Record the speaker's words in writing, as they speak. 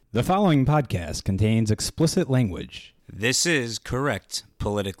The following podcast contains explicit language. This is correct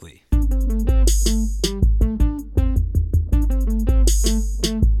politically.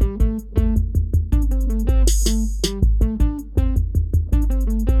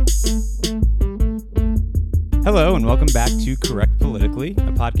 Hello, and welcome back to Correct Politically,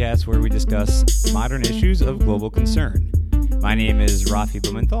 a podcast where we discuss modern issues of global concern. My name is Rafi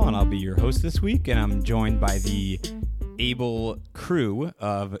Blumenthal, and I'll be your host this week, and I'm joined by the able crew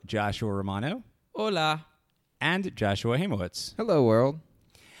of Joshua Romano. Hola. And Joshua Hamowitz. Hello, world.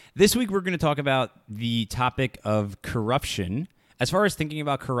 This week we're going to talk about the topic of corruption. As far as thinking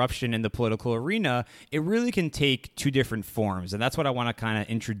about corruption in the political arena, it really can take two different forms. And that's what I want to kind of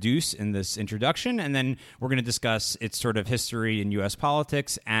introduce in this introduction. And then we're going to discuss its sort of history in U.S.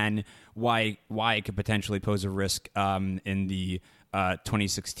 politics and why it could potentially pose a risk in the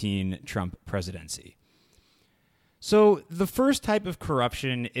 2016 Trump presidency. So the first type of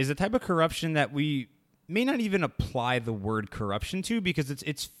corruption is a type of corruption that we may not even apply the word corruption to because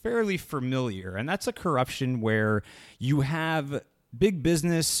it's fairly familiar. And that's a corruption where you have big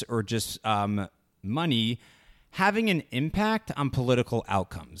business or just money having an impact on political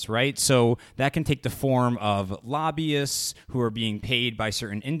outcomes, right? So that can take the form of lobbyists who are being paid by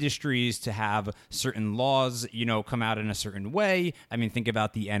certain industries to have certain laws, come out in a certain way. I mean, think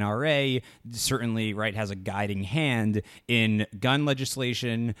about the NRA, certainly, right, has a guiding hand in gun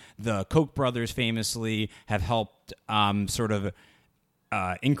legislation. The Koch brothers famously have helped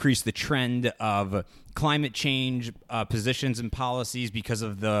increase the trend of climate change positions and policies because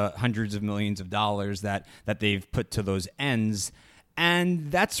of the hundreds of millions of dollars that they've put to those ends.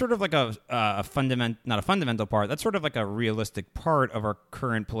 And that's sort of like not a fundamental part, that's sort of like a realistic part of our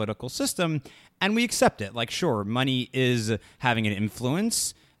current political system. And we accept it. Like, sure, money is having an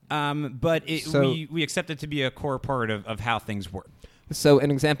influence, but we accept it to be a core part of how things work. So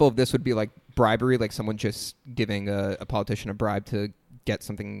an example of this would be like bribery, like someone just giving a politician a bribe to get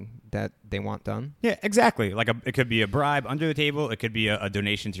something that they want done. Yeah, exactly. Like it could be a bribe under the table. It could be a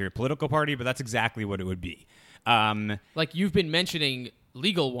donation to your political party, but that's exactly what it would be. Like you've been mentioning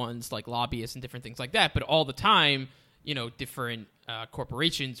legal ones like lobbyists and different things like that, but all the time, different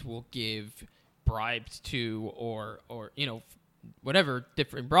corporations will give bribes to or whatever,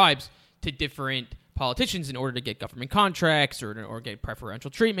 different bribes to different politicians in order to get government contracts or get preferential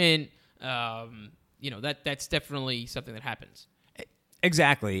treatment. That's definitely something that happens.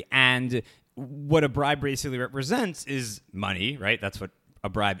 Exactly. And what a bribe basically represents is money, right? That's what a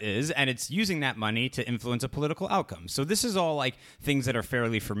bribe is. And it's using that money to influence a political outcome. So this is all like things that are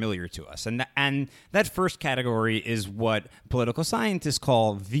fairly familiar to us. And that first category is what political scientists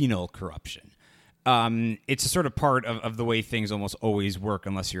call venal corruption. It's a sort of part of the way things almost always work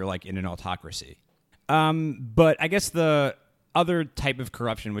unless you're like in an autocracy. But I guess the other type of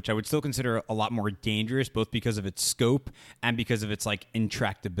corruption, which I would still consider a lot more dangerous, both because of its scope and because of its like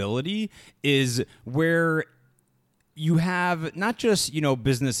intractability, is where you have not just,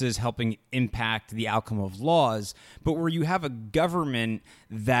 businesses helping impact the outcome of laws, but where you have a government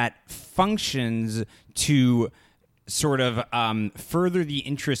that functions to sort of further the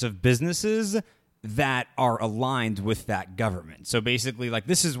interests of businesses that are aligned with that government. So basically, like,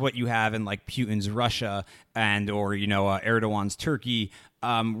 this is what you have in like Putin's Russia or Erdogan's Turkey,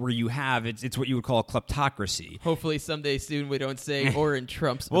 where you have it's what you would call a kleptocracy. Hopefully someday soon we don't say or in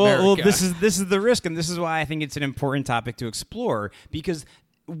Trump's America. Well, this is the risk, and this is why I think it's an important topic to explore, because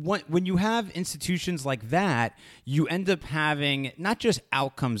when you have institutions like that, you end up having not just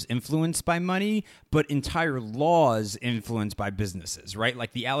outcomes influenced by money, but entire laws influenced by businesses, right?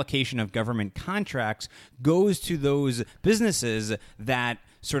 Like the allocation of government contracts goes to those businesses that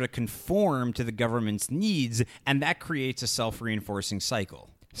sort of conform to the government's needs, and that creates a self-reinforcing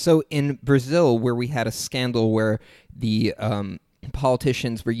cycle. So in Brazil, where we had a scandal where the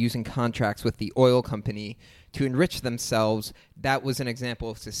politicians were using contracts with the oil company to enrich themselves, that was an example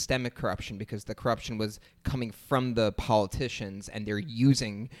of systemic corruption because the corruption was coming from the politicians and they're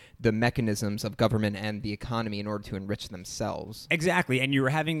using the mechanisms of government and the economy in order to enrich themselves. Exactly. And you were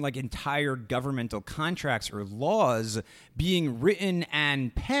having like entire governmental contracts or laws being written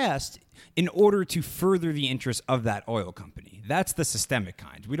and passed in order to further the interests of that oil company. That's the systemic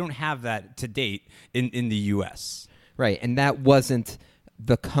kind. We don't have that to date in the U.S. Right. And that wasn't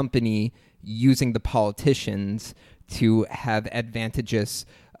the company using the politicians to have advantageous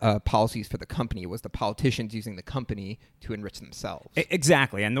policies for the company. It was the politicians using the company to enrich themselves.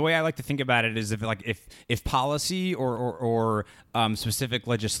 Exactly. And the way I like to think about it is if policy or specific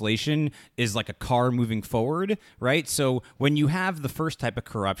legislation is like a car moving forward, right? So when you have the first type of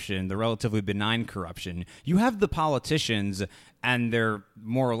corruption, the relatively benign corruption, you have the politicians and their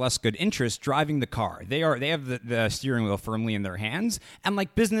more or less good interests driving the car. They have the steering wheel firmly in their hands, and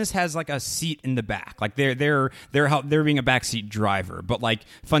like business has like a seat in the back. Like they're being a backseat driver, but like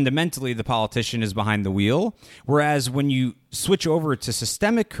fundamentally the politician is behind the wheel. Whereas when you switch over to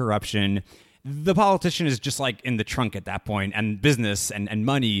systemic corruption, the politician is just like in the trunk at that point, and business and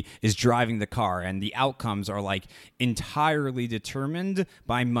money is driving the car, and the outcomes are like entirely determined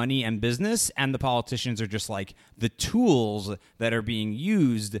by money and business, and the politicians are just like the tools that are being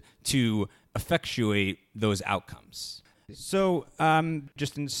used to effectuate those outcomes. So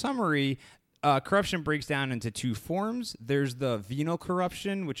just in summary, corruption breaks down into two forms. There's the venal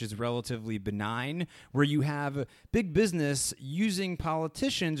corruption, which is relatively benign, where you have big business using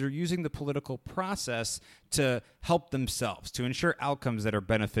politicians or using the political process to help themselves, to ensure outcomes that are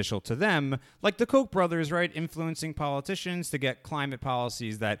beneficial to them, like the Koch brothers, right, influencing politicians to get climate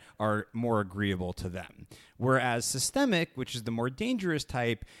policies that are more agreeable to them. Whereas systemic, which is the more dangerous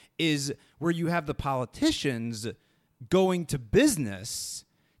type, is where you have the politicians going to business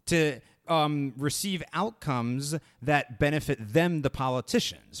to receive outcomes that benefit them, the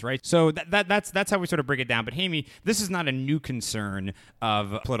politicians, right? So that's how we sort of break it down. But Hammy, this is not a new concern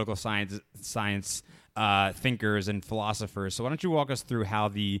of political science thinkers and philosophers. So why don't you walk us through how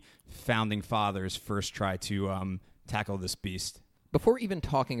the founding fathers first tried to tackle this beast? Before even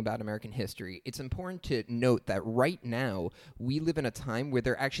talking about American history, it's important to note that right now we live in a time where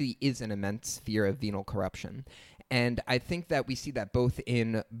there actually is an immense fear of venal corruption. And I think that we see that both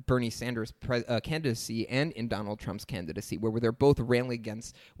in Bernie Sanders' candidacy and in Donald Trump's candidacy, where they're both railing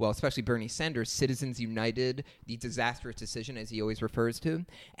against, well, especially Bernie Sanders, Citizens United, the disastrous decision, as he always refers to.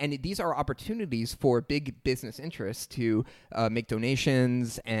 And these are opportunities for big business interests to make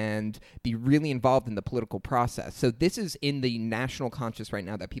donations and be really involved in the political process. So this is in the national conscious right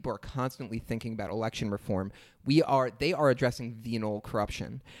now, that people are constantly thinking about election reform. They are addressing venal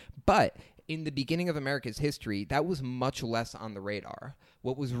corruption. But in the beginning of America's history, that was much less on the radar.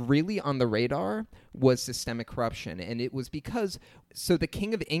 What was really on the radar was systemic corruption. And it was because, so the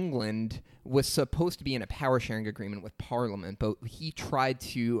King of England was supposed to be in a power-sharing agreement with Parliament, but he tried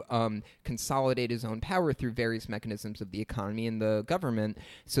to consolidate his own power through various mechanisms of the economy and the government,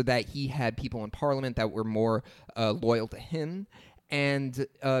 so that he had people in Parliament that were more loyal to him. And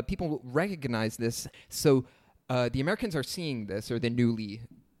people recognize this. So the Americans are seeing this, or the newly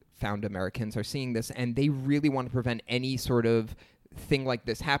found Americans are seeing this, and they really want to prevent any sort of thing like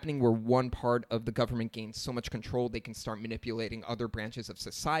this happening, where one part of the government gains so much control they can start manipulating other branches of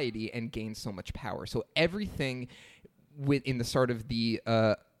society and gain so much power. So everything in the start of the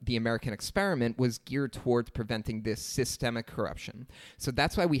American experiment was geared towards preventing this systemic corruption. So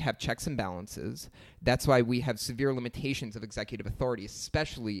that's why we have checks and balances. That's why we have severe limitations of executive authority,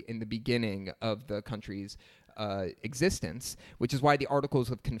 especially in the beginning of the country's existence, which is why the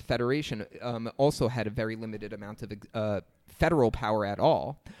Articles of Confederation also had a very limited amount of federal power at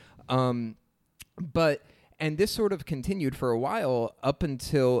all. And this sort of continued for a while up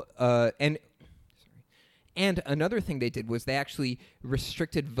until and another thing they did was they actually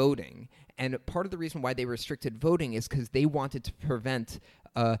restricted voting. And part of the reason why they restricted voting is because they wanted to prevent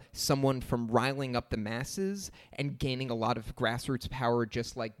someone from riling up the masses and gaining a lot of grassroots power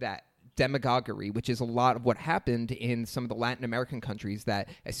just like that. Demagoguery, which is a lot of what happened in some of the Latin American countries, that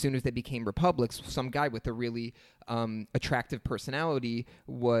as soon as they became republics, some guy with a really attractive personality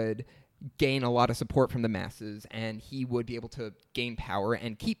would gain a lot of support from the masses, and he would be able to gain power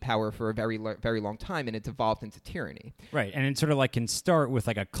and keep power for a very, very long time, and it devolved into tyranny. Right, and it sort of like can start with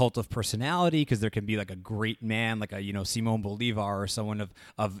like a cult of personality, because there can be like a great man, like a Simon Bolivar or someone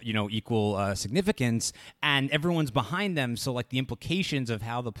of equal significance, and everyone's behind them. So like the implications of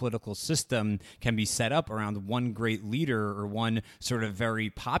how the political system can be set up around one great leader or one sort of very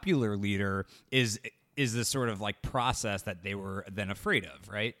popular leader is this sort of like process that they were then afraid of,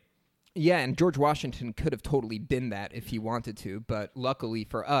 right? Yeah, and George Washington could have totally been that if he wanted to, but luckily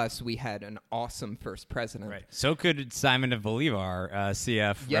for us, we had an awesome first president. Right. So could Simon of Bolivar,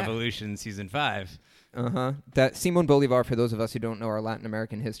 CF Revolution Season 5. That Simon Bolivar, for those of us who don't know our Latin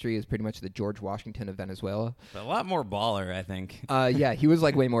American history, is pretty much the George Washington of Venezuela. A lot more baller, I think. Yeah, he was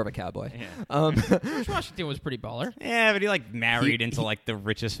like way more of a cowboy. Yeah. George Washington was pretty baller. Yeah, but he like married into like the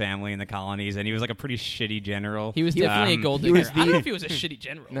richest family in the colonies, and he was like a pretty shitty general. He was definitely a gold digger. I don't know if he was a shitty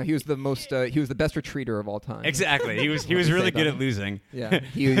general. No, he was the most. He was the best retreater of all time. Exactly. He was really good at losing. Yeah,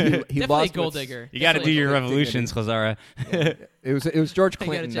 he lost. A gold digger. You got to do your revolutions, Khazara. Yeah. It was George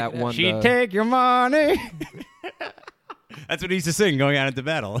Clinton that won. She'd take your money. That's what he used to sing going out into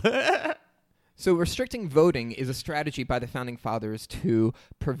battle. So restricting voting is a strategy by the Founding Fathers to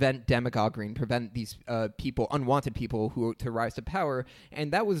prevent demagoguery and prevent these people, unwanted people, to rise to power.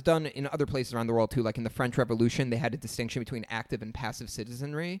 And that was done in other places around the world too. Like in the French Revolution, they had a distinction between active and passive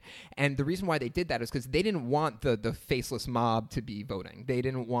citizenry. And the reason why they did that is because they didn't want the faceless mob to be voting. They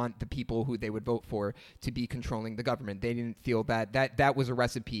didn't want the people who they would vote for to be controlling the government. They didn't feel that was a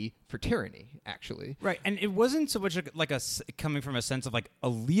recipe for tyranny, actually. Right, and it wasn't so much like coming from a sense of like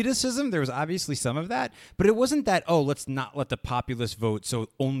elitism. There was obviously some of that, but it wasn't that, oh, let's not let the populace vote so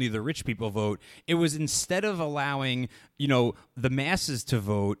only the rich people vote. It was, instead of allowing, the masses to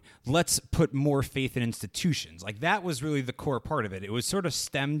vote, let's put more faith in institutions. Like, that was really the core part of it. It was sort of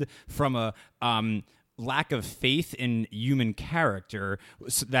stemmed from a lack of faith in human character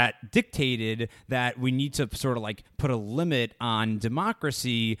that dictated that we need to sort of like put a limit on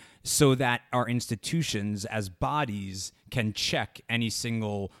democracy so that our institutions as bodies can check any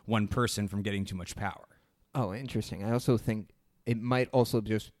single one person from getting too much power. Oh, interesting. I also think it might also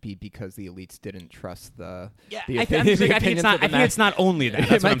just be because the elites didn't trust the I think it's not only that.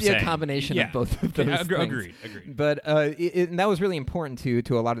 That's it might what I'm be saying. a combination of both of those things. Agreed. But and that was really important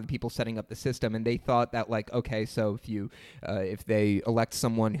to a lot of the people setting up the system, and they thought that, like, okay, so if they elect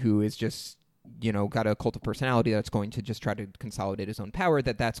someone who is just got a cult of personality that's going to just try to consolidate his own power,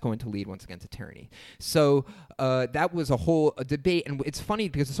 that's going to lead once again to tyranny. So that was a whole debate, and it's funny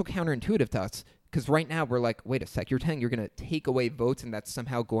because it's so counterintuitive to us. Because right now we're like, wait a sec, you're saying you're going to take away votes and that's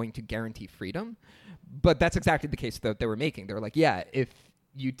somehow going to guarantee freedom? But that's exactly the case that they were making. They were like, yeah, if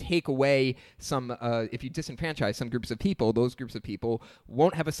you take away if you disenfranchise some groups of people, those groups of people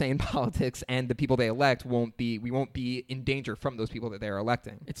won't have a say in politics, and the people they elect we won't be in danger from those people that they are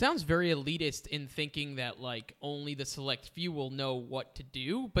electing. It sounds very elitist in thinking that, like, only the select few will know what to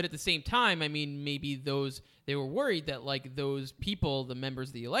do. But at the same time, I mean, maybe they were worried that, like, those people, the members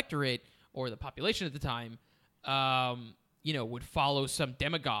of the electorate, or the population at the time, would follow some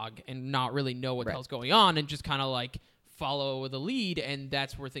demagogue and not really know what the hell's going on and just kind of like follow the lead, and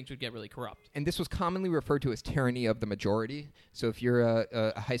that's where things would get really corrupt. And this was commonly referred to as tyranny of the majority. So if you're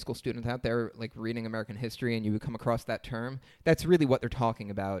a high school student out there, like, reading American history, and you would come across that term, that's really what they're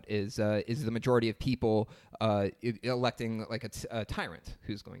talking about, is the majority of people electing like a tyrant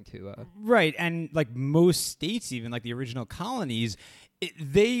who's going to... Right, and like most states, even like the original colonies,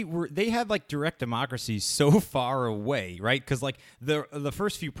 they had like direct democracy so far away, right? Because like the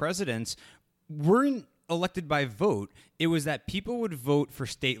first few presidents weren't elected by vote. It was that people would vote for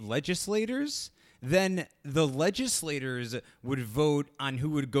state legislators, then the legislators would vote on who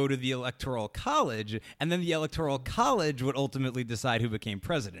would go to the electoral college, and then the electoral college would ultimately decide who became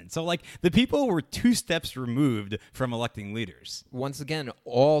president. So like the people were 2 steps removed from electing leaders. Once again,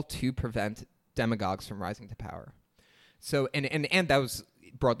 all to prevent demagogues from rising to power. So and that was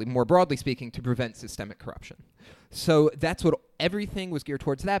more broadly speaking, to prevent systemic corruption. So that's what everything was geared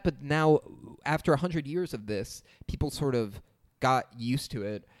towards that. But now, after 100 years of this, people sort of got used to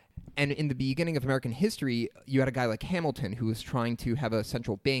it. And in the beginning of American history, you had a guy like Hamilton who was trying to have a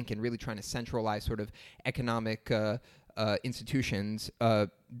central bank and really trying to centralize sort of economic institutions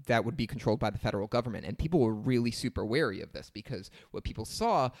that would be controlled by the federal government. And people were really super wary of this, because what people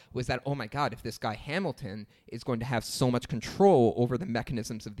saw was that, oh my God, if this guy Hamilton is going to have so much control over the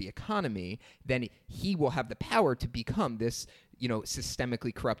mechanisms of the economy, then he will have the power to become this,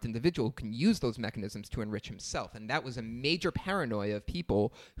 systemically corrupt individual who can use those mechanisms to enrich himself. And that was a major paranoia of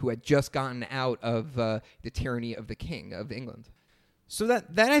people who had just gotten out of the tyranny of the king of England. So that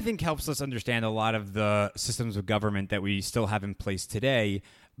I think helps us understand a lot of the systems of government that we still have in place today.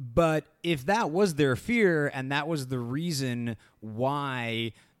 But if that was their fear, and that was the reason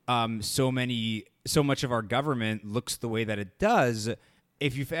why so much of our government looks the way that it does,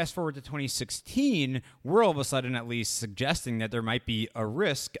 if you fast forward to 2016, we're all of a sudden at least suggesting that there might be a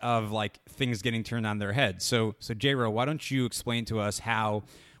risk of like things getting turned on their head. So J-Ro, why don't you explain to us how,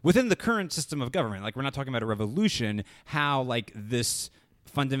 within the current system of government, like we're not talking about a revolution, how like this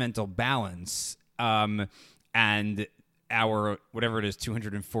fundamental balance and our, whatever it is,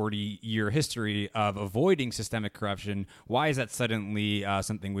 240-year history of avoiding systemic corruption, why is that suddenly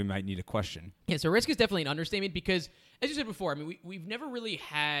something we might need to question? Yeah, so risk is definitely an understatement because, as you said before, I mean, we've never really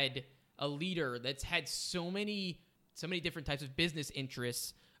had a leader that's had so many different types of business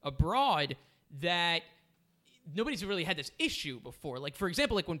interests abroad that nobody's really had this issue before. Like, for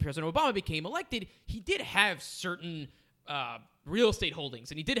example, like when President Obama became elected, he did have certain real estate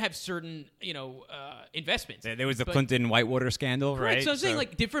holdings, and he did have certain, investments. There was the Clinton Whitewater scandal, right? So I'm saying,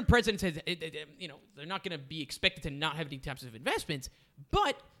 like, different presidents, they're not going to be expected to not have any types of investments,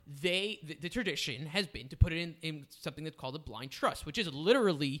 but the tradition has been to put it in something that's called a blind trust, which is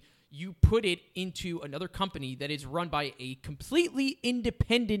literally you put it into another company that is run by a completely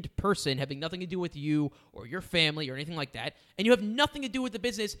independent person having nothing to do with you or your family or anything like that, and you have nothing to do with the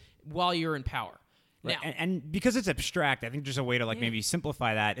business while you're in power. Right. Now, And because it's abstract, I think just a way to maybe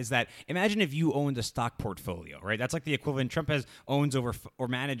simplify that is that imagine if you owned a stock portfolio, right? That's like the equivalent. Trump owns or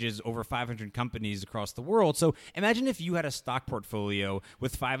manages over 500 companies across the world. So imagine if you had a stock portfolio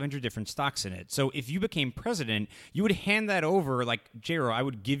with 500 different stocks in it. So if you became president, you would hand that over like, J-Ro, I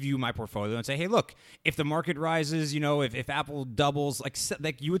would give you my portfolio and say, hey, look, if the market rises, if Apple doubles,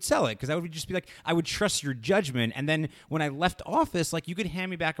 like you would sell it, because I would just be like, I would trust your judgment. And then when I left office, like you could hand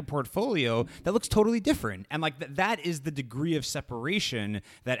me back a portfolio that looks totally different, and like that is the degree of separation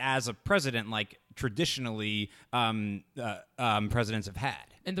that as a president like traditionally presidents have had.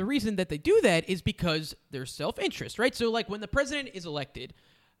 and the reason that they do that is because there's self-interest, right? So like when the president is elected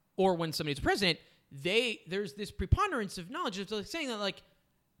or when somebody's president, there's this preponderance of knowledge. It's like saying that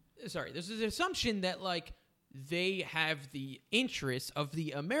there's this assumption that like they have the interests of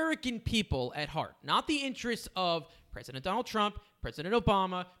the American people at heart, not the interests of President Donald Trump, President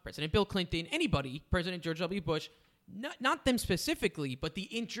Obama, President Bill Clinton, anybody, President George W. Bush, not them specifically, but the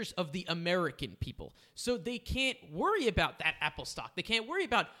interests of the American people. So they can't worry about that Apple stock. They can't worry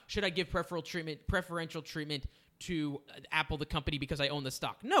about, should I give preferential treatment to Apple, the company, because I own the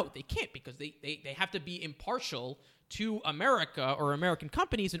stock. No, they can't, because they have to be impartial to America or American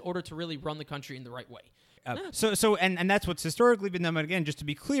companies in order to really run the country in the right way. And that's what's historically been done. But again, just to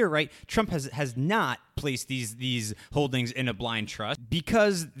be clear, right? Trump has not placed these holdings in a blind trust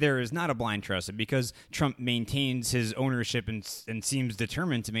because there is not a blind trust, and because Trump maintains his ownership and seems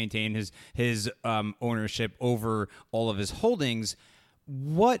determined to maintain his ownership over all of his holdings.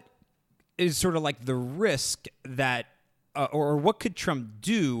 What is sort of like the risk that? Or what could Trump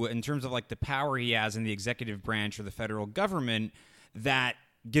do in terms of like the power he has in the executive branch or the federal government that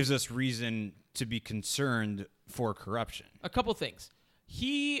gives us reason to be concerned for corruption? A couple things.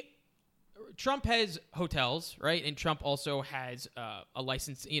 Trump has hotels, right? And Trump also has a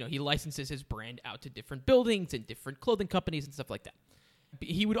license. He licenses his brand out to different buildings and different clothing companies and stuff like that.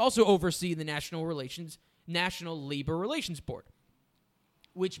 He would also oversee the National Labor Relations Board,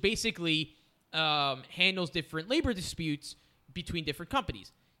 which basically handles different labor disputes between different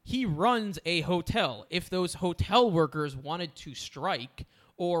companies. He runs a hotel. If those hotel workers wanted to strike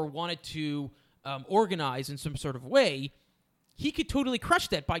or wanted to organize in some sort of way, he could totally crush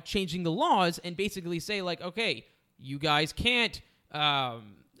that by changing the laws and basically say, like, okay, you guys can't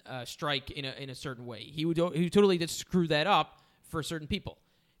strike in a certain way. He would totally just screw that up for certain people.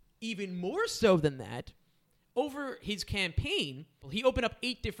 Even more so than that, over his campaign, he opened up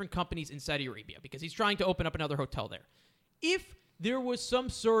 8 different companies in Saudi Arabia because he's trying to open up another hotel there. If there was some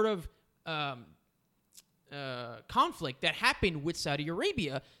sort of conflict that happened with Saudi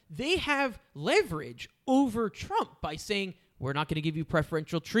Arabia, they have leverage over Trump by saying, we're not going to give you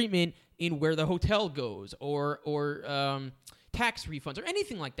preferential treatment in where the hotel goes or tax refunds or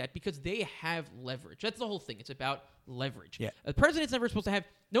anything like that, because they have leverage. That's the whole thing. It's about leverage. Yeah. The president's never supposed to have,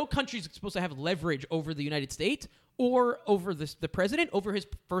 no country's supposed to have leverage over the United States or over the president, over his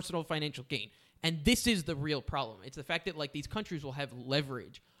personal financial gain. And this is the real problem. It's the fact that like these countries will have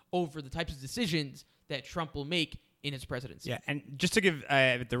leverage over the types of decisions that Trump will make in his presidency. Yeah, and just to give,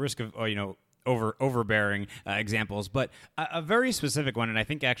 at the risk of overbearing examples, but a very specific one, and I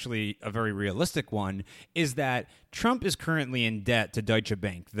think actually a very realistic one, is that Trump is currently in debt to Deutsche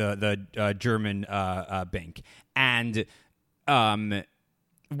Bank, the German bank, and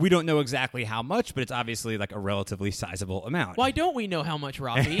we don't know exactly how much, but it's obviously like a relatively sizable amount. Why don't we know how much,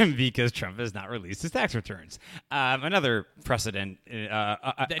 Rafi? Because Trump has not released his tax returns. Another precedent,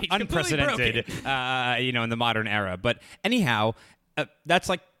 that he's unprecedented, in the modern era. But anyhow, that's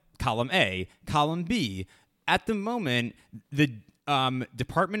like column A. Column B, at the moment, the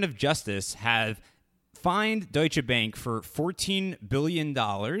Department of Justice have fined Deutsche Bank for $14 billion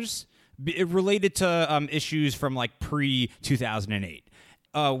related to issues from like pre-2008.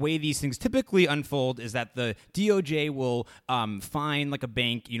 Way these things typically unfold is that the DOJ will fine like a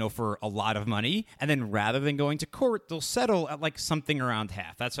bank, for a lot of money, and then rather than going to court, they'll settle at like something around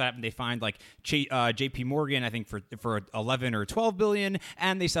half. That's what happened. They fined like J.P. Morgan, I think for 11 or 12 billion,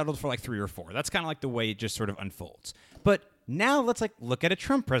 and they settled for like 3 or 4. That's kind of like the way it just sort of unfolds. But now let's like look at a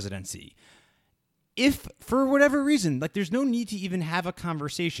Trump presidency. If for whatever reason, like there's no need to even have a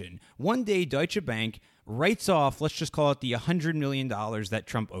conversation, one day Deutsche Bank writes off, let's just call it the $100 million that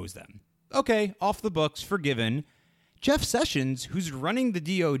Trump owes them. Okay, off the books, forgiven. Jeff Sessions, who's running the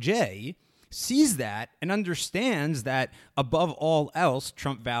DOJ, sees that and understands that above all else,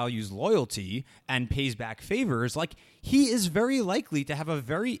 Trump values loyalty and pays back favors, like he is very likely to have a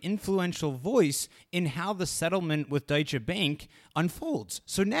very influential voice in how the settlement with Deutsche Bank unfolds.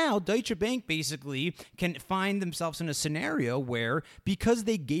 So now Deutsche Bank basically can find themselves in a scenario where, because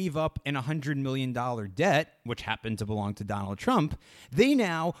they gave up an $100 million debt, which happened to belong to Donald Trump, they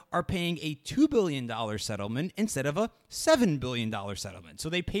now are paying a $2 billion settlement instead of a $7 billion settlement. So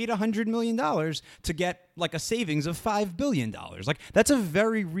they paid $100 million to get like a savings of $5 billion. Like that's a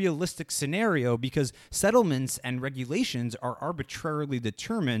very realistic scenario because settlements and regulations are arbitrarily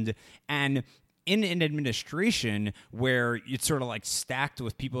determined, and in an administration where it's sort of like stacked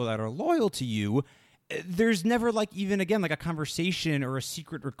with people that are loyal to you, there's never like even again like a conversation or a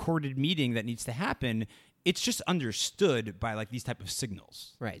secret recorded meeting that needs to happen. It's just understood by like these type of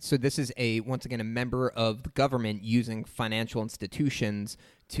signals. Right. So this is once again a member of the government using financial institutions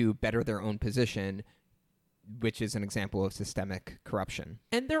to better their own position, which is an example of systemic corruption.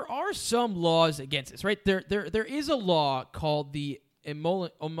 And there are some laws against this, right? There is a law called the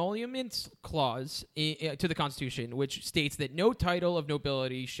Emoluments Clause to the Constitution, which states that no title of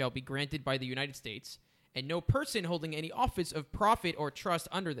nobility shall be granted by the United States, and no person holding any office of profit or trust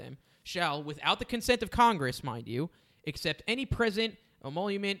under them shall, without the consent of Congress, mind you, accept any present,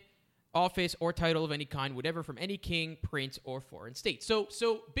 emolument, office, or title of any kind, whatever, from any king, prince, or foreign state. So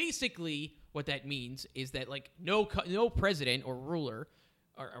basically, what that means is that like no president or ruler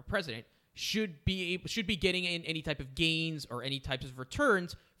or president should be getting in any type of gains or any types of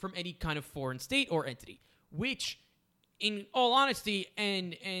returns from any kind of foreign state or entity, which, in all honesty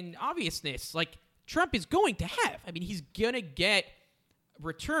and obviousness, like Trump is going to have. I mean, he's gonna get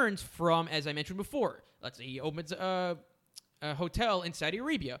returns from, as I mentioned before, let's say he opens a hotel in Saudi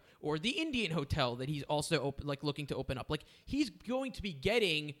Arabia, or the Indian hotel that he's also looking to open up. Like, he's going to be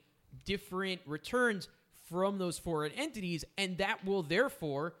getting different returns from those foreign entities, and that will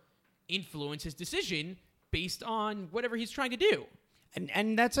therefore influence his decision based on whatever he's trying to do.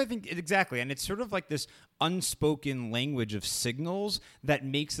 And that's, I think, exactly. And it's sort of like this unspoken language of signals that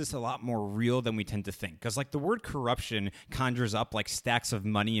makes this a lot more real than we tend to think. Because, like, the word corruption conjures up, like, stacks of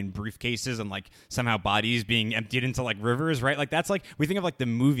money in briefcases and, like, somehow bodies being emptied into, like, rivers, right? Like, that's, like, we think of, like, the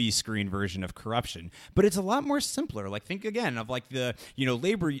movie screen version of corruption. But it's a lot more simpler. Like, think, again, of, like, the, you know,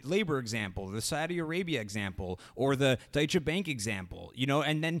 labor example, the Saudi Arabia example, or the Deutsche Bank example, you know?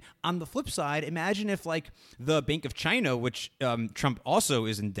 And then on the flip side, imagine if, like, the Bank of China, which Trump also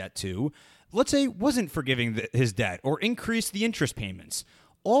is in debt to, let's say wasn't forgiving his debt or increased the interest payments.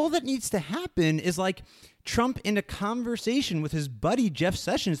 All that needs to happen is like Trump in a conversation with his buddy Jeff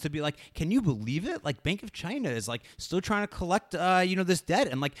Sessions to be like, can you believe it? Like Bank of China is like still trying to collect, this debt.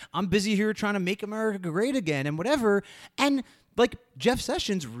 And like, I'm busy here trying to make America great again and whatever. And like Jeff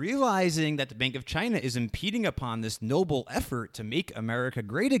Sessions realizing that the Bank of China is impeding upon this noble effort to make America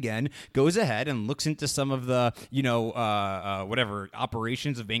great again, goes ahead and looks into some of the, whatever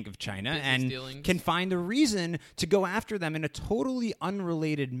operations of Bank of China and dealings. Can find a reason to go after them in a totally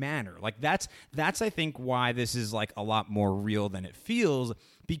unrelated manner. Like that's I think why this is like a lot more real than it feels,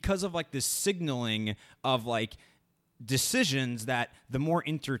 because of like this signaling of like decisions that the more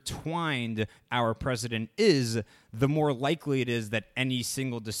intertwined our president is, the more likely it is that any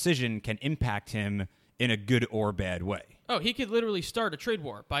single decision can impact him in a good or bad way. Oh, he could literally start a trade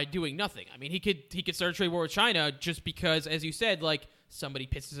war by doing nothing. I mean, he could start a trade war with China just because, as you said, like somebody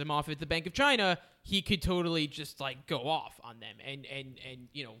pisses him off at the Bank of China, he could totally just like go off on them and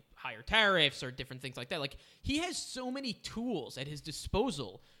higher tariffs or different things like that. Like, he has so many tools at his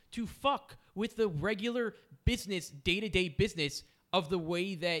disposal to fuck with the regular business, day-to-day business of the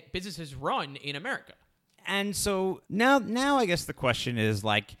way that businesses run in America. And so now I guess the question is,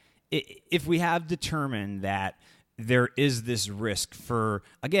 like, if we have determined that there is this risk for,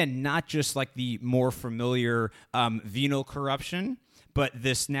 again, not just like the more familiar venal corruption, but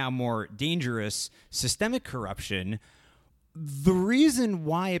this now more dangerous systemic corruption, the reason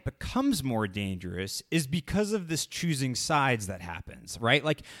why it becomes more dangerous is because of this choosing sides that happens, right?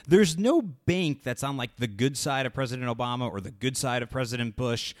 Like, there's no bank that's on like the good side of President Obama or the good side of President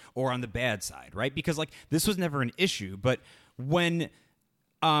Bush or on the bad side, right? Because like this was never an issue. But when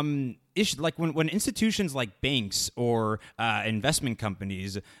when institutions like banks or investment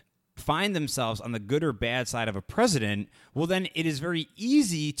companies find themselves on the good or bad side of a president, well, then it is very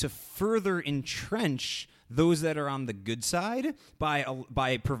easy to further entrench those that are on the good side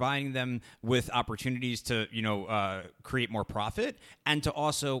by providing them with opportunities to create more profit, and to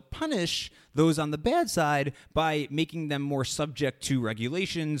also punish those on the bad side by making them more subject to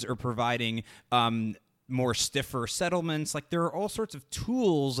regulations or providing more stiffer settlements. Like there are all sorts of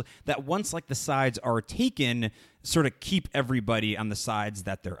tools that once like the sides are taken, sort of keep everybody on the sides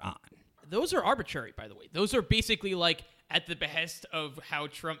that they're on. Those are arbitrary, by the way. Those are basically like at the behest of how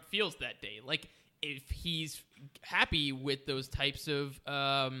Trump feels that day. Like if he's happy with those types of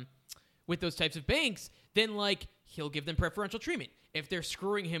banks, then like he'll give them preferential treatment. If they're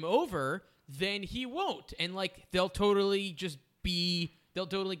screwing him over, then he won't, and like they'll totally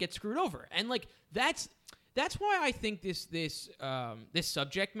get screwed over. And like that's why I think this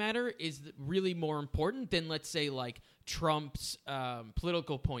subject matter is really more important than, let's say, like Trump's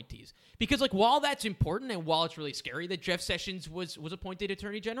political appointees. Because like while that's important and while it's really scary that Jeff Sessions was appointed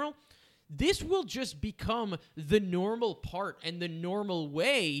Attorney General, this will just become the normal part and the normal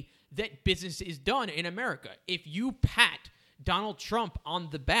way that business is done in America. If you pat Donald Trump on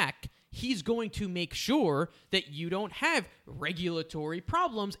the back, he's going to make sure that you don't have regulatory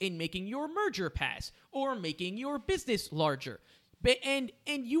problems in making your merger pass or making your business larger. And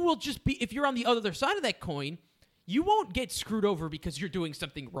you will just be, if you're on the other side of that coin, you won't get screwed over because you're doing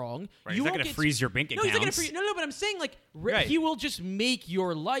something wrong. Right, he's not going to freeze your bank accounts. He's not going to freeze. No, but I'm saying like he will just make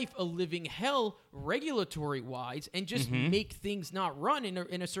your life a living hell regulatory wise, and just make things not run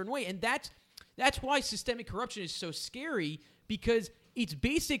in a certain way. And that's why systemic corruption is so scary, because it's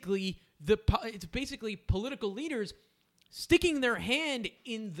basically political leaders sticking their hand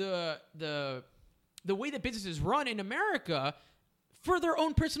in the way that business is run in America for their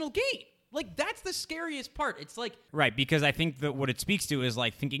own personal gain. Like, that's the scariest part. It's like... Right, because I think that what it speaks to is,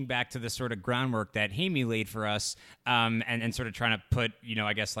 like, thinking back to the sort of groundwork that Hamey laid for us, and sort of trying to put,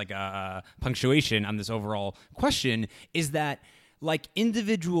 I guess, like a punctuation on this overall question, is that, like,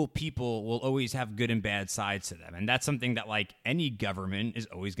 individual people will always have good and bad sides to them. And that's something that, like, any government is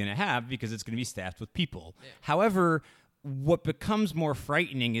always going to have, because it's going to be staffed with people. Yeah. However, what becomes more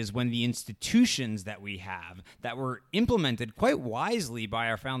frightening is when the institutions that we have that were implemented quite wisely by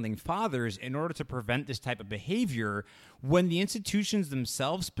our founding fathers in order to prevent this type of behavior, when the institutions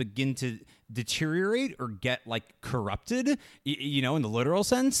themselves begin to deteriorate or get like corrupted, in the literal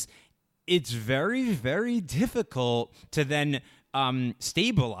sense, it's very, very difficult to then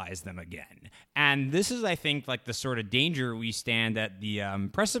stabilize them again. And this is, I think, like the sort of danger we stand at the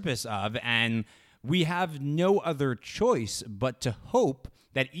precipice of, and we have no other choice but to hope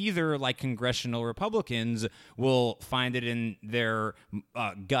that either, like, congressional Republicans will find it in their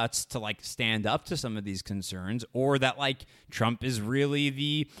guts to, like, stand up to some of these concerns, or that, like, Trump is really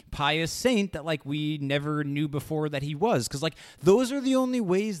the pious saint that, like, we never knew before that he was. Because, like, those are the only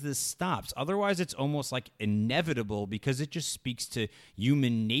ways this stops. Otherwise, it's almost, like, inevitable, because it just speaks to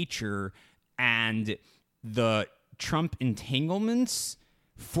human nature, and the Trump entanglements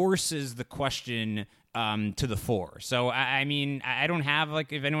forces the question to the fore. So, I mean, I don't have,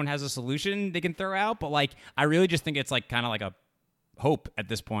 like, if anyone has a solution they can throw out, but, like, I really just think it's, like, kind of like a hope at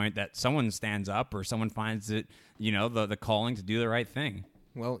this point that someone stands up or someone finds it, the calling to do the right thing.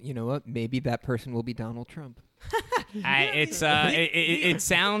 Well, you know what? Maybe that person will be Donald Trump. It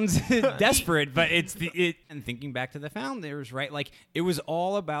sounds desperate, but and thinking back to the founders, right? Like, it was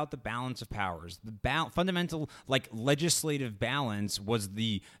all about the balance of powers. The fundamental, like, legislative balance was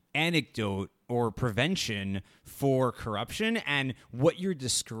the antidote or prevention for corruption, and what you're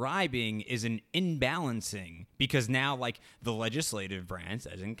describing is an imbalancing, because now, like, the legislative branch,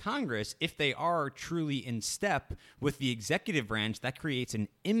 as in Congress, if they are truly in step with the executive branch, that creates an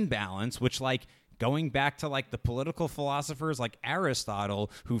imbalance, which, like, going back to, like, the political philosophers like Aristotle,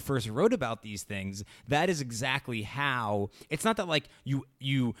 who first wrote about these things, that is exactly how. It's not that, like,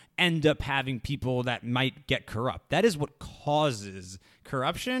 you end up having people that might get corrupt. That is what causes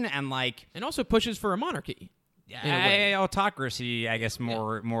corruption, and, like, and also pushes for a monarchy. Autocracy, I guess,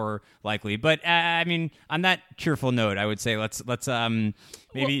 more likely. But I mean, on that cheerful note, I would say let's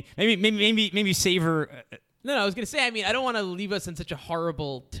maybe savor. No, I was going to say. I mean, I don't want to leave us in such a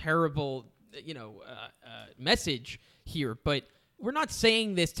horrible, terrible, message here, but we're not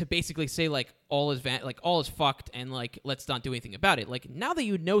saying this to basically say, like, all is fucked and, like, let's not do anything about it. Like, now that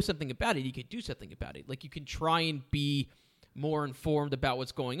you know something about it, you can do something about it. Like, you can try and be more informed about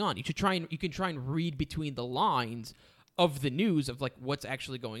what's going on. You can try and read between the lines of the news of, like, what's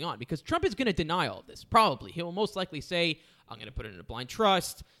actually going on, because Trump is going to deny all of this. Probably he will most likely say, I'm going to put it in a blind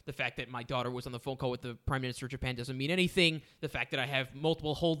trust. The fact that my daughter was on the phone call with the Prime Minister of Japan doesn't mean anything. The fact that I have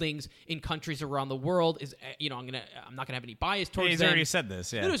multiple holdings in countries around the world is, I'm not gonna have any bias towards them. He's already said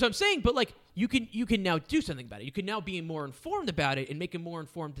this, yeah. No, so I'm saying, but, like, you can now do something about it. You can now be more informed about it and make a more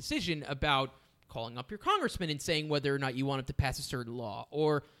informed decision about calling up your congressman and saying whether or not you want him to pass a certain law,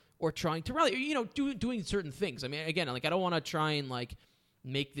 or trying to rally, or doing certain things. I mean, again, like, I don't want to try and, like,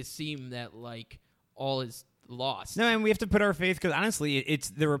 make this seem that, like, all is lost. No, and we have to put our faith, because honestly, it's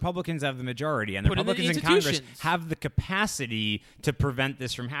the Republicans have the majority, and the Put in the Republicans in Congress institutions. have the capacity to prevent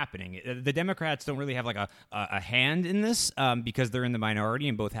this from happening. The Democrats don't really have like a hand in this because they're in the minority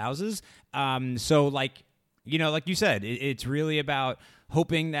in both houses. So like you said, it's really about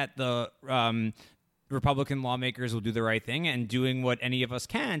hoping that the Republican lawmakers will do the right thing and doing what any of us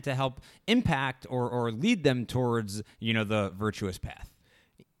can to help impact or lead them towards the virtuous path.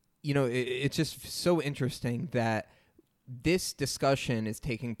 It's just so interesting that this discussion is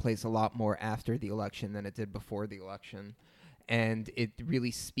taking place a lot more after the election than it did before the election. And it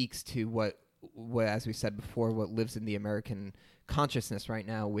really speaks to what, as we said before, what lives in the American consciousness right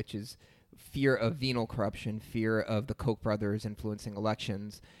now, which is fear of venal corruption, fear of the Koch brothers influencing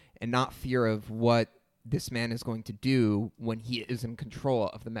elections, and not fear of what this man is going to do when he is in control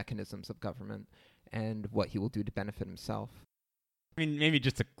of the mechanisms of government and what he will do to benefit himself. I mean, maybe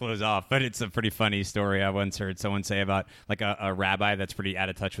just to close off, but it's a pretty funny story I once heard someone say about like a rabbi that's pretty out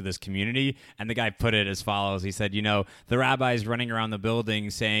of touch with his community. And the guy put it as follows. He said, the rabbi's running around the building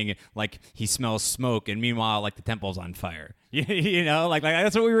saying like he smells smoke, and meanwhile like the temple's on fire. Like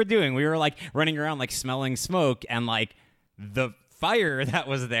that's what we were doing. We were like running around like smelling smoke, and like the fire that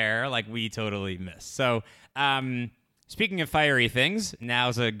was there, like we totally missed. So speaking of fiery things,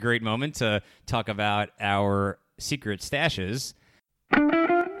 now's a great moment to talk about our secret stashes.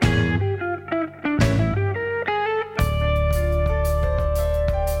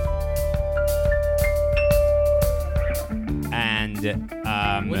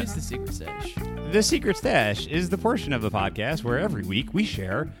 And what is the secret stash? The secret stash is the portion of the podcast where every week we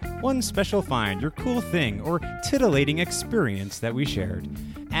share one special find or cool thing or titillating experience that we shared.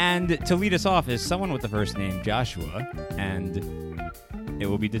 And to lead us off is someone with the first name Joshua, and it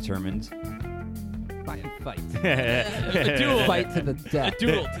will be determined By a fight. A duel. Fight to the death. A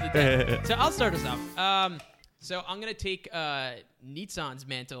duel to the death. So I'll start us off. So I'm gonna take Nitsan's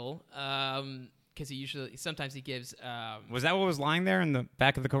mantle because sometimes he gives. Was that what was lying there in the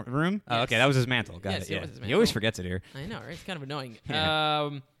back of the room? Yes. Oh, okay, that was his mantle. Got Yes, it. it Yeah. was his He mantle. always forgets it here. I know, right? It's kind of annoying. Yeah.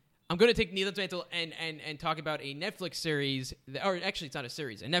 I'm going to take Nitsan's mantle and talk about a Netflix series, or actually it's not a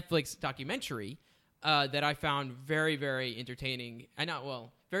series, a Netflix documentary that I found very, very entertaining.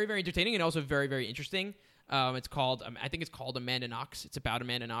 Very, very entertaining and also very, very interesting. It's called, I think it's called Amanda Knox. It's about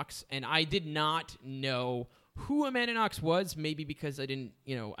Amanda Knox. And I did not know who Amanda Knox was, maybe because I didn't,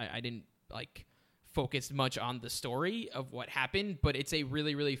 I didn't like focus much on the story of what happened, but it's a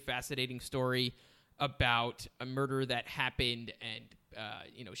really, really fascinating story about a murder that happened, and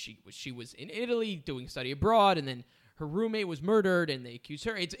she was in Italy doing study abroad, and then her roommate was murdered, and they accused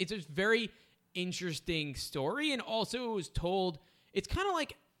her. It's a very interesting story, and also it was told. It's kind of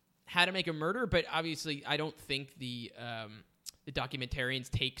like How to Make a Murder, but obviously I don't think the documentarians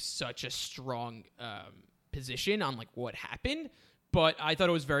take such a strong position on like what happened. But I thought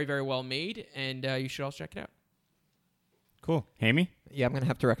it was very, very well made, and you should all check it out. Cool. Hammy? Yeah, I'm going to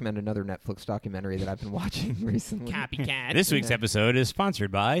have to recommend another Netflix documentary that I've been watching recently. Copycat. This week's episode is sponsored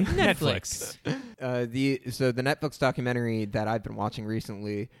by Netflix. The Netflix documentary that I've been watching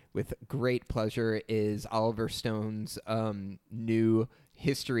recently with great pleasure is Oliver Stone's new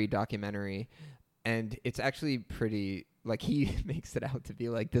history documentary, and it's actually pretty, like, he makes it out to be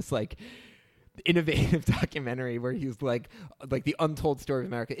like this, like, innovative documentary where he's like the untold story of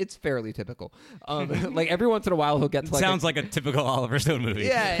America. It's fairly typical. Like every once in a while he'll get to Sounds like a typical Oliver Stone movie.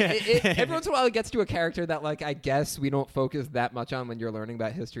 Yeah, every once in a while he gets to a character that like I guess we don't focus that much on when you're learning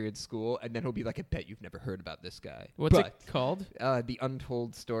about history at school, and then he'll be like, I bet you've never heard about this guy. What's it called? The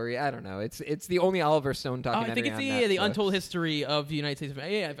Untold Story. I don't know. It's the only Oliver Stone documentary. I think it's on the Netflix. Untold History of the United States of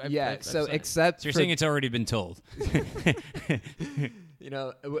America. I've So said it. except So you're for, saying it's already been told.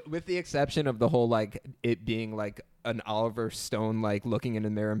 with the exception of the whole like it being like an Oliver Stone like looking in the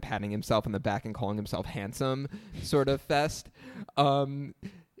mirror and patting himself on the back and calling himself handsome sort of fest.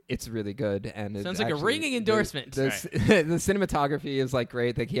 It's really good, and Sounds it's like a actually- ringing endorsement. The cinematography is like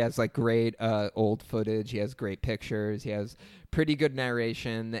great. Like he has like great old footage. He has great pictures. He has pretty good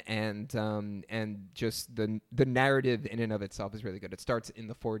narration, and just the narrative in and of itself is really good. It starts in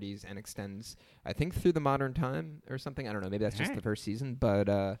the 40s and extends, I think, through the modern time or something. I don't know. Maybe that's just Alright. the first season,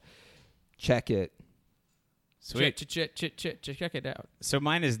 but check it. Sweet. Check it out. So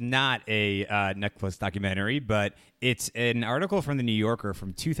mine is not a Netflix documentary, but it's an article from the New Yorker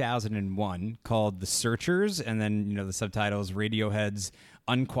from 2001 called "The Searchers," and then the subtitles "Radiohead's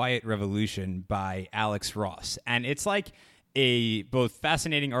Unquiet Revolution" by Alex Ross, and it's like a both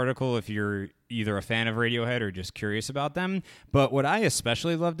fascinating article if you're either a fan of Radiohead or just curious about them. But what I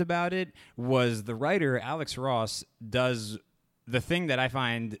especially loved about it was the writer Alex Ross does the thing that I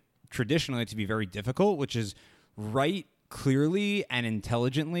find traditionally to be very difficult, which is write clearly and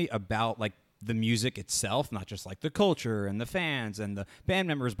intelligently about like the music itself, not just like the culture and the fans and the band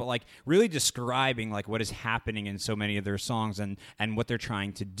members, but like really describing like what is happening in so many of their songs and what they're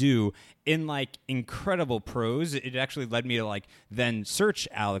trying to do in like incredible prose. It actually led me to like then search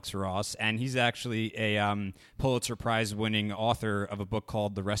Alex Ross, and he's actually a Pulitzer Prize winning author of a book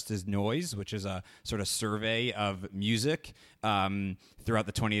called The Rest Is Noise, which is a sort of survey of music throughout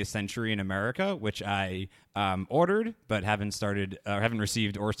the 20th century in America, which I ordered but haven't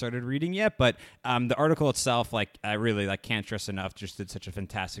received or started reading yet. But the article itself, like I really like can't stress enough, just did such a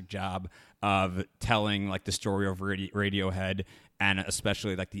fantastic job of telling like the story of Radiohead and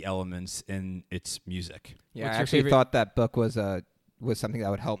especially like the elements in its music. Yeah, What's I your actually favorite- thought that book was something that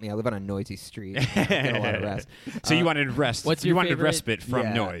would help me. I live on a noisy street. I get a lot of rest. So you wanted rest. what's you your wanted favorite- respite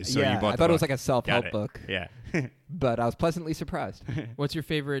from noise. So yeah, you bought I thought it was like a Got self-help it. book, Yeah. but I was pleasantly surprised. What's your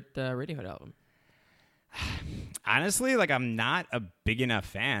favorite Radiohead album? Honestly, like I'm not a big enough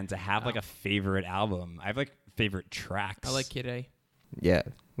fan to have like Oh. a favorite album. I have like favorite tracks. I like Kid A. Yeah,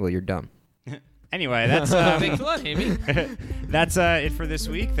 well, you're dumb. Anyway, that's Thanks a lot, Amy. that's it for this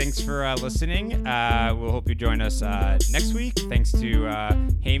week. Thanks for listening. We'll hope you join us next week. Thanks to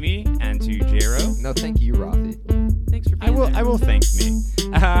Hammy and to Jero. No, thank you, Rafi. Thanks for being there. I will thank me.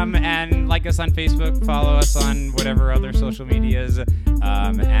 And like us on Facebook, follow us on whatever other social medias.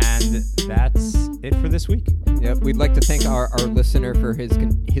 And that's it for this week. Yep, we'd like to thank our listener for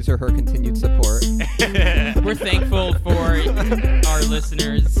his or her continued support. We're thankful for our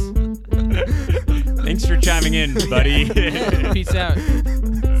listeners. Thanks for chiming in, buddy. Peace out.